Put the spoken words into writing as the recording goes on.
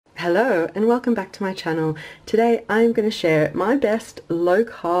Hello and welcome back to my channel. Today I'm going to share my best low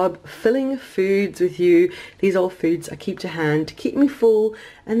carb filling foods with you. These are all foods I keep to hand to keep me full,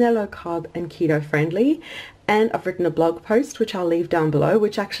 and they're low carb and keto friendly. And I've written a blog post which I'll leave down below,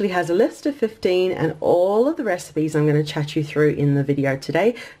 which actually has a list of 15 and all of the recipes I'm going to chat you through in the video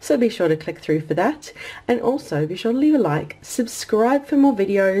today. So be sure to click through for that, and also be sure to leave a like, subscribe for more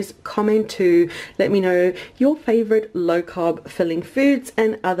videos, comment too, let me know your favorite low carb filling foods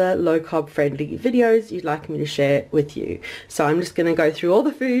and other low carb friendly videos you'd like me to share with you. So I'm just going to go through all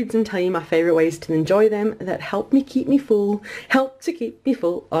the foods and tell you my favorite ways to enjoy them that help to keep me full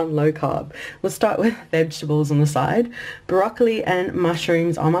on low carb. We'll start with vegetables on the side. Broccoli and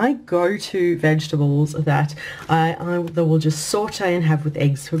mushrooms are my go-to vegetables that I either will just saute and have with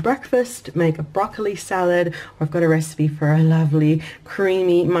eggs for breakfast, make a broccoli salad, or I've got a recipe for a lovely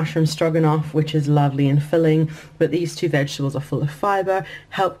creamy mushroom stroganoff, which is lovely and filling. But these two vegetables are full of fiber,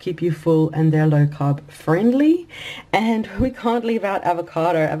 help keep you full, and they're low carb friendly. And we can't leave out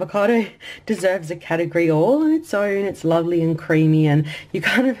avocado. Avocado deserves a category all on its own. It's lovely and creamy, and you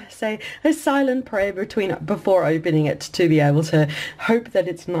kind of say a silent prayer before opening it to be able to hope that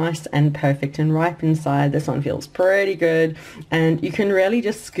it's nice and perfect and ripe inside. This one feels pretty good, and you can really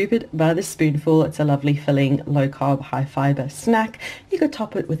just scoop it by the spoonful. It's a lovely filling low carb high fiber snack. You could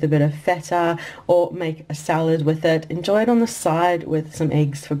top it with a bit of feta or make a salad with it. Enjoy it on the side with some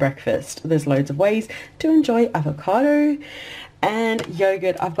eggs for breakfast. There's loads of ways to enjoy avocado. And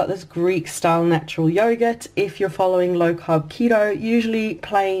yogurt, I've got this Greek style natural yogurt. If you're following low carb keto, usually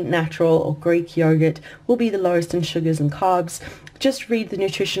plain natural or Greek yogurt will be the lowest in sugars and carbs. Just read the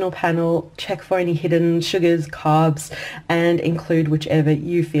nutritional panel, check for any hidden sugars, carbs, and include whichever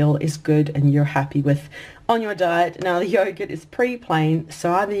you feel is good and you're happy with on your diet. Now the yogurt is pretty plain,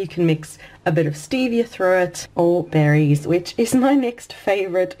 so either you can mix a bit of stevia through it or berries, which is my next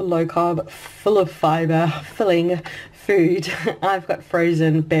favorite low carb, full of fiber, filling food. I've got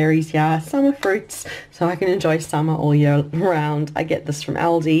frozen berries here, summer fruits, so I can enjoy summer all year round. I get this from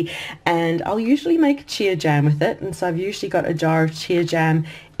Aldi, and I'll usually make chia jam with it, and so I've usually got a jar of chia jam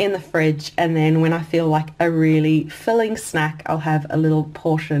in the fridge, and then when I feel like a really filling snack, I'll have a little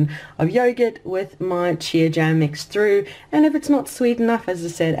portion of yogurt with my chia jam mixed through. And if it's not sweet enough, as I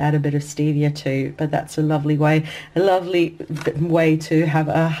said, add a bit of stevia too. But that's a lovely way to have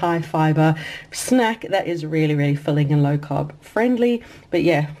a high fiber snack that is really filling and low carb friendly. But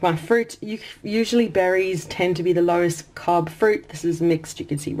yeah, my fruit, usually berries tend to be the lowest carb fruit. This is mixed, you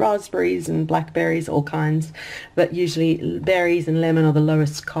can see raspberries and blackberries, all kinds, but usually berries and lemon are the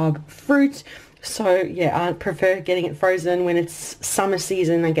lowest carb fruit. So yeah, I prefer getting it frozen when it's summer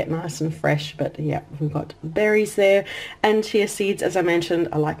season. I get nice and fresh. But yeah, we've got berries there, and chia seeds. As I mentioned,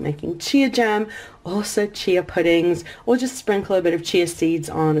 I like making chia jam, also chia puddings, or just sprinkle a bit of chia seeds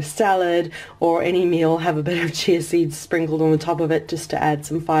on a salad or any meal. Have a bit of chia seeds sprinkled on the top of it just to add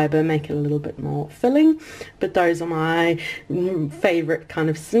some fiber, make it a little bit more filling. But those are my favorite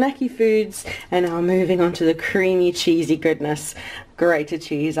kind of snacky foods. And now moving on to the creamy cheesy goodness. Grated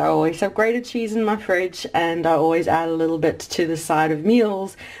cheese. I always have grated cheese in my fridge, and I always add a little bit to the side of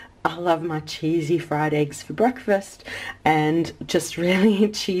meals. I love my cheesy fried eggs for breakfast, and just really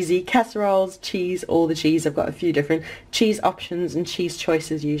cheesy casseroles, cheese, all the cheese. I've got a few different cheese options and cheese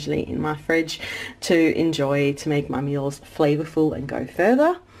choices usually in my fridge to enjoy, to make my meals flavorful and go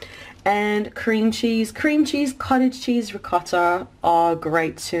further. And cream cheese, cottage cheese, ricotta are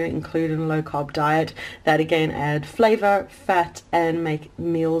great to include in a low carb diet. That again add flavor, fat, and make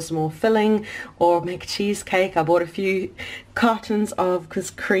meals more filling. Or make cheesecake. I bought a few cartons of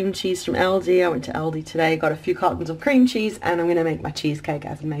cream cheese from Aldi. I went to Aldi today, got a few cartons of cream cheese, and I'm going to make my cheesecake. I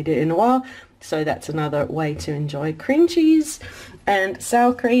haven't made it in a while. So that's another way to enjoy cream cheese. And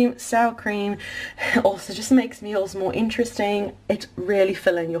sour cream also just makes meals more interesting. It's really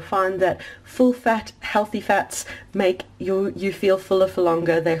filling. You'll find that full fat, healthy fats make you feel fuller for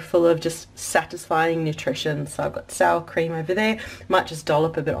longer. They're full of just satisfying nutrition. So I've got sour cream over there. Might just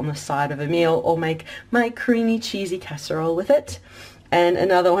dollop a bit on the side of a meal, or make my creamy cheesy casserole with it. And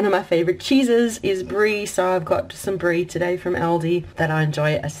another one of my favorite cheeses is brie. So I've got some brie today from Aldi that I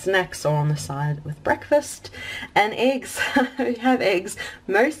enjoy as snacks or on the side with breakfast. And eggs. We have eggs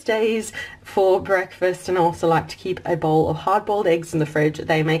most days for breakfast, and I also like to keep a bowl of hard-boiled eggs in the fridge.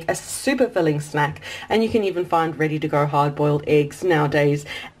 They make a super filling snack, and you can even find ready-to-go hard-boiled eggs nowadays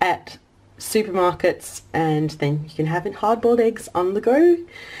at supermarkets, and then you can have hard-boiled eggs on the go.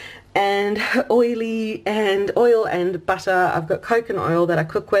 and oily and oil and butter. I've got coconut oil that I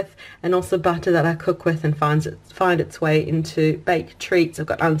cook with, and also butter that I cook with and find its way into baked treats. I've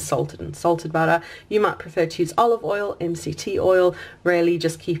got unsalted and salted butter. You might prefer to use olive oil, MCT oil, really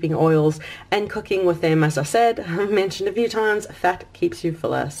just keeping oils and cooking with them. As I said, I've mentioned a few times, fat keeps you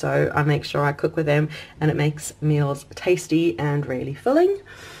fuller, so I make sure I cook with them and it makes meals tasty and really filling.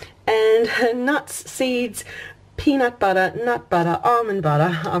 And nuts, seeds, peanut butter, nut butter, almond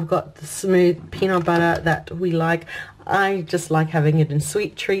butter. I've got the smooth peanut butter that we like. I just like having it in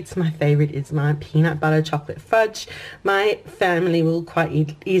sweet treats. My favorite is my peanut butter chocolate fudge. My family will quite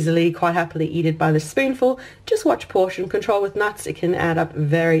happily eat it by the spoonful. Just watch portion control with nuts. It can add up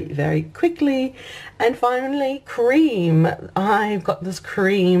very, very quickly. And finally, cream. I've got this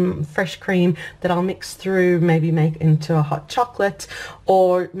cream, fresh cream, that I'll mix through, maybe make into a hot chocolate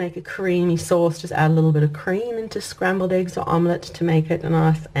or make a creamy sauce. Just add a little bit of cream into scrambled eggs or omelette to make it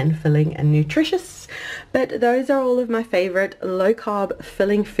nice and filling and nutritious. But those are all of my favorite low carb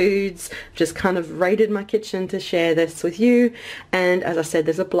filling foods. Just kind of raided my kitchen to share this with you, and as I said,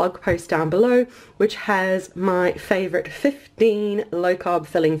 there's a blog post down below which has my favorite 15 low carb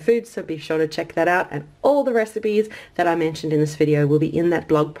filling foods, so be sure to check that out, and all the recipes that I mentioned in this video will be in that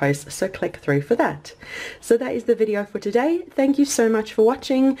blog post, so click through for that. So that is the video for today. Thank you so much for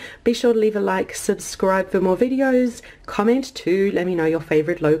watching. Be sure to leave a like, subscribe for more videos, comment too, let me know your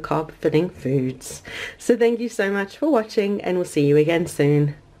favorite low carb filling foods. So thank you so much for watching, and we'll see you again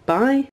soon. Bye.